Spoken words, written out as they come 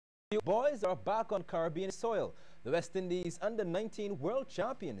Boys are back on Caribbean soil. The West Indies under-19 world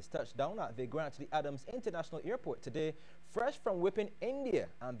champions touched down at the Grantley Adams International Airport today, fresh from whipping India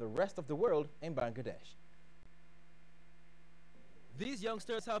and the rest of the world in Bangladesh. These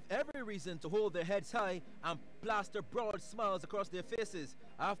youngsters have every reason to hold their heads high and plaster broad smiles across their faces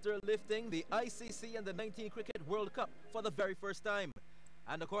after lifting the ICC Under-19 Cricket World Cup for the very first time.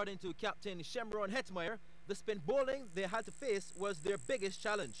 And according to Captain Shemron Hetmeyer, the spin bowling they had to face was their biggest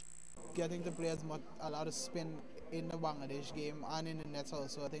challenge. Getting to play a lot of spin in the Bangladesh game and in the nets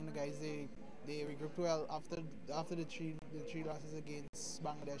also. I think the guys they regrouped well after the three losses against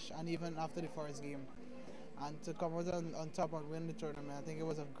Bangladesh and even after the first game. And to come out on top and win the tournament, I think it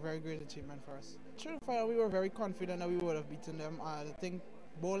was a very great achievement for us. Through the final, we were very confident that we would have beaten them. I think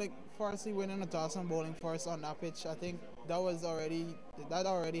bowling, firstly winning a toss and bowling first on that pitch, I think that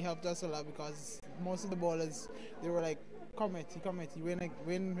already helped us a lot because most of the bowlers, they were like, commit,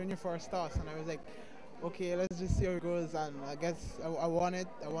 win your first toss. And I was like, okay, let's just see how it goes. And I guess I won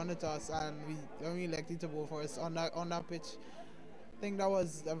the toss, and we elected to bowl first on that pitch. I think that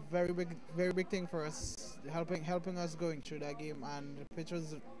was a very big thing for us, helping us going through that game. And the pitch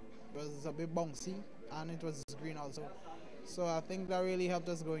was a bit bouncy, and it was green also. So I think that really helped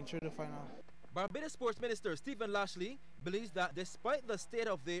us going through the final. Barbados Sports Minister Stephen Lashley believes that despite the state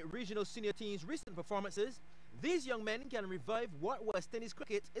of the regional senior team's recent performances, these young men can revive what West Indies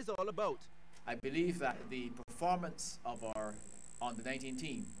cricket is all about. I believe that the performance of our under-19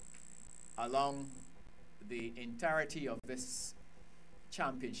 team along the entirety of this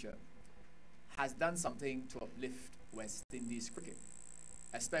championship has done something to uplift West Indies cricket,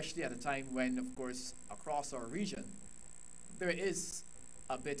 especially at a time when, of course, across our region, there is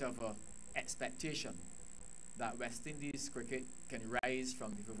a bit of an expectation that West Indies cricket can rise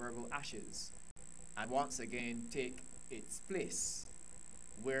from the proverbial ashes and once again take its place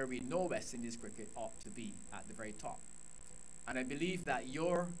where we know West Indies cricket ought to be, at the very top. And I believe that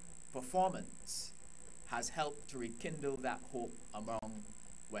your performance has helped to rekindle that hope among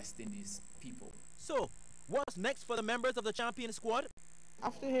West Indies people. So, what's next for the members of the champion squad?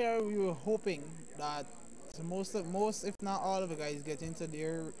 After here, we were hoping that most, if not all of the guys get into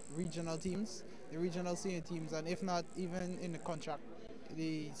their regional teams, the regional senior teams, and if not even in the contract,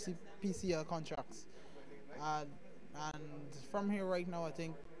 the PCL contracts. And from here right now, I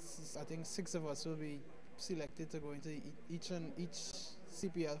think 6 of us will be selected to go into each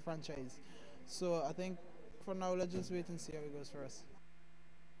CPL franchise. So I think for now, let's just wait and see how it goes for us.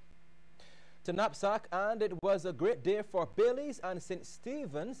 To knapsack, and it was a great day for Bailey's and St.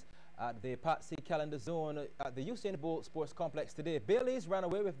 Stephen's at the Patsy Calendar Zone at the Usain Bolt Sports Complex today. Bailey's ran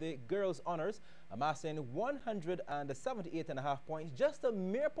away with the girls' honours, amassing 178.5 points, just a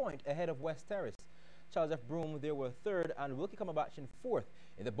mere point ahead of West Terrace. Charles F. Broome, they were third, and Wilkie Cumberbatch in fourth.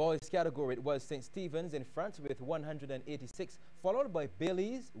 In the boys' category, it was St. Stephen's in front with 186, followed by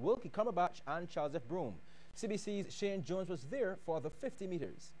Bailey's, Wilkie Cumberbatch, and Charles F. Broome. CBC's Shane Jones was there for the 50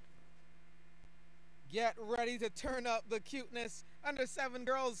 meters. Get ready to turn up the cuteness. Under 7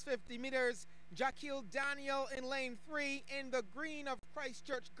 girls 50 meters. Jaquil Daniel in lane 3 in the green of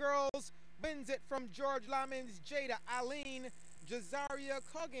Christchurch girls wins it from George Lamin's Jada Aline. Jazaria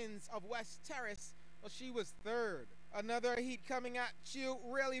Coggins of West Terrace, well, she was third. Another heat coming at you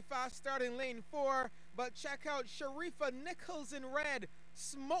really fast, starting lane 4, but check out Sharifa Nichols in red,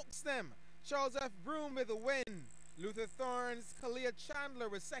 smokes them. Charles F. Broome with a win. Luther Thorne's Kalia Chandler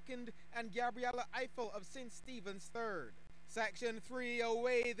was second, and Gabriella Eiffel of St. Stephen's third. Section 3,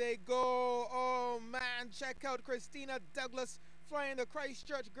 away they go. Oh man, check out Christina Douglas flying the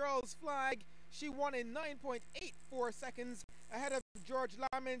Christchurch girls flag. She won in 9.84 seconds ahead of George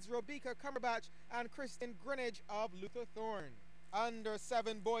Lamin's Robika Cumberbatch and Kristen Greenidge of Luther Thorne. Under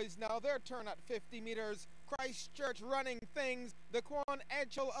 7 boys now, their turn at 50 meters. Christchurch running things. Daquan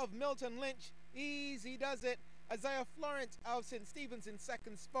Edgell of Milton Lynch, easy does it. Isaiah Florent of St. Stephen's in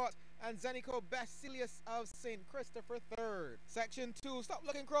second spot, and Zenico Basilius of St. Christopher third. Section 2, stop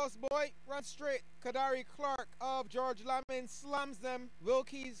looking cross, boy, run straight. Kadari Clark of George Lamin slams them.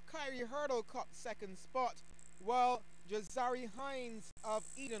 Wilkie's Kyrie Hurdle caught second spot, while Jazari Hines of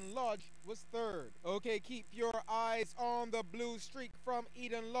Eden Lodge was third. Okay, keep your eyes on the blue streak from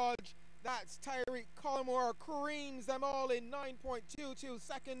Eden Lodge. That's Tyreek Collymore, creams them all in 9.22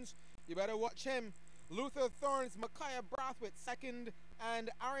 seconds. You better watch him. Luther Thorne's Micaiah Brathwaite second, and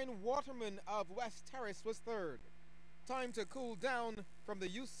Aaron Waterman of West Terrace was third. Time to cool down from the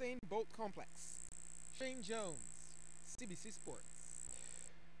Usain Bolt complex. Shane Jones, CBC Sports.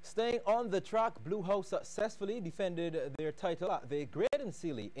 Staying on the track, Blue House successfully defended their title at the Graydon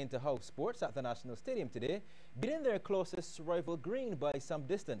Sealy Inter-House Sports at the National Stadium today, beating their closest rival Green by some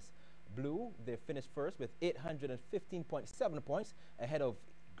distance. Blue, they finished first with 815.7 points ahead of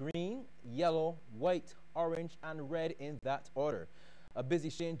Green, Yellow, White, Orange and Red in that order. A busy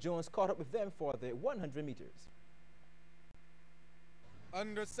Shane Jones caught up with them for the 100 meters.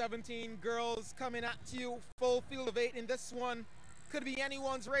 Under 17 girls coming at you, full field of 8 in this one. Could be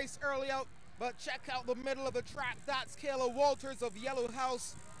anyone's race early out, but check out the middle of the track. That's Kayla Walters of Yellow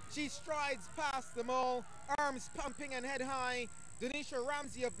House. She strides past them all, arms pumping and head high. Denisha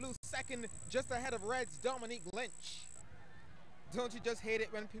Ramsey of Blue second, just ahead of Red's Dominique Lynch. Don't you just hate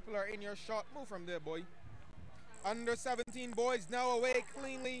it when people are in your shot? Move from there, boy. Under 17 boys now away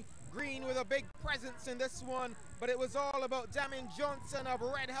cleanly. Green with a big presence in this one, but it was all about Damien Johnson of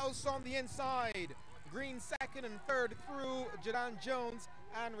Red House on the inside. Green second and third through Jadan Jones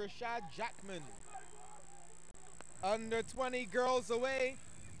and Rashad Jackman. Under 20 girls away,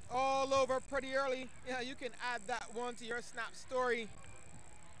 all over pretty early. Yeah, you can add that one to your snap story.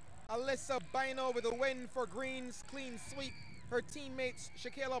 Alyssa Bino with a win for Green's clean sweep. Her teammates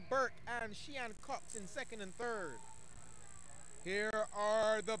Shaquilla Burke and Sheehan Cox in second and third. Here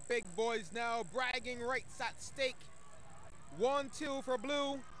are the big boys now, bragging rights at stake. 1-2 for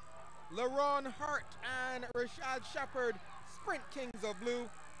Blue. LaRon Hart and Rashad Shepard, sprint kings of Blue.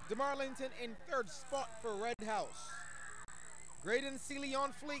 DeMarlington in third spot for Red House. Graydon Sealy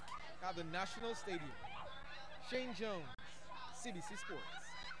on fleek at the National Stadium. Shane Jones, CBC Sports.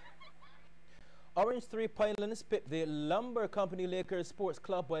 Orange 3 Pinelands pipped the Lumber Company Lakers Sports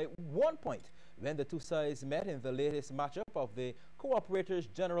Club by 1 point when the two sides met in the latest matchup of the Cooperators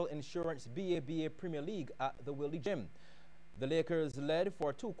General Insurance BABA Premier League at the Willie Gym. The Lakers led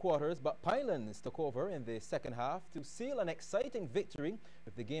for 2 quarters, but Pinelands took over in the second half to seal an exciting victory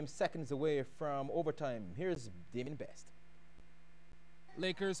with the game seconds away from overtime. Here's Damien Best.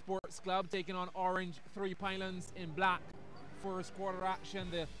 Lakers Sports Club taking on Orange 3 Pinelands in black. First quarter action,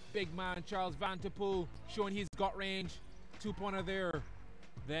 the big man Charles Vanterpool showing he's got range. 2-pointer there.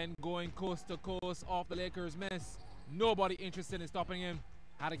 Then going coast to coast off the Lakers miss. Nobody interested in stopping him.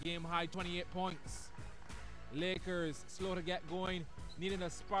 Had a game high 28 points. Lakers slow to get going, needing a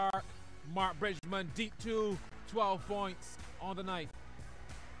spark. Mark Bridgman deep 2, 12 points on the night.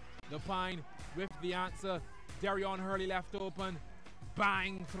 The Pine with the answer. Darion Hurley left open.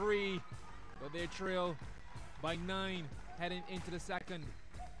 Bang 3, but they trail by 9 heading into the second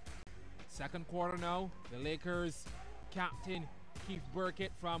quarter now. The Lakers captain Keith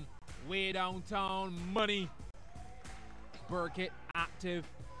Burkett from way downtown Money. Burkett active,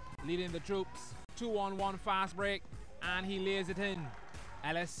 leading the troops. 2-on-1 fast break, and he lays it in.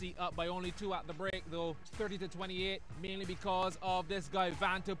 LSC up by only 2 at the break though, 30-28, mainly because of this guy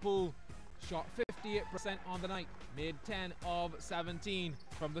Vanterpool. Shot 58% on the night, made 10 of 17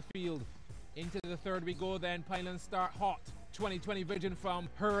 from the field. Into the third we go then. Pinelands start hot. 20/20 vision from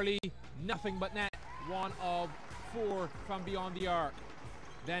Hurley, nothing but net. 1 of 4 from beyond the arc.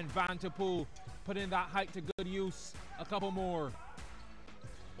 Then Vanterpool put in that height to good use. A couple more.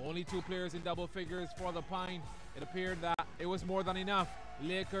 Only 2 players in double figures for the Pine. It appeared that it was more than enough.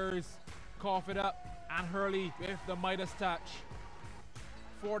 Lakers cough it up, and Hurley with the Midas touch.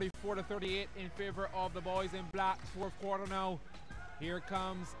 44-38 in favor of the boys in black. Fourth quarter now. Here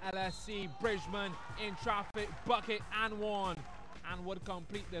comes LSC. Bridgman in traffic, bucket and 1, and would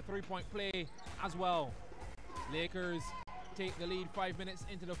complete the 3-point play as well. Lakers take the lead 5 minutes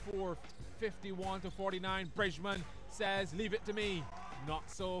into the fourth. 51-49. Bridgman says, leave it to me. Not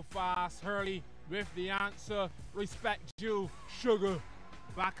so fast. Hurley with the answer. Respect you, Sugar.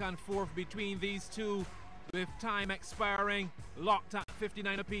 Back and forth between these two with time expiring. Locked at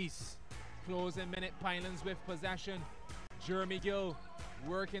 59 apiece. Closing minute. Pinelands with possession. Jeremy Gill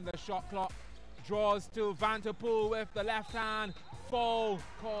working the shot clock. Draws to Vanterpool with the left hand. Foul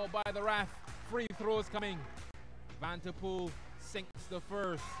called by the ref. Free throws coming. Vanterpool sinks the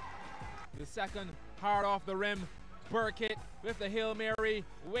first. The second hard off the rim. Burkett with the Hail Mary,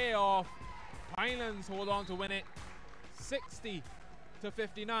 way off. Pinelands hold on to win it.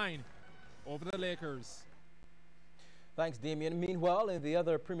 60-59 over the Lakers. Thanks, Damien. Meanwhile, in the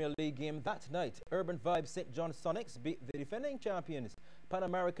other Premier League game that night, Urban Vibe St. John Sonics beat the defending champions Pan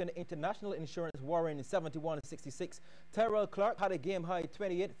American International Insurance Warren 71-66. Tyrell Clark had a game-high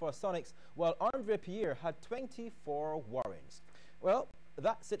 28 for Sonics, while Andre Pierre had 24 Warrens. Well,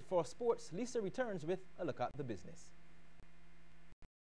 that's it for sports. Lisa returns with a look at the business.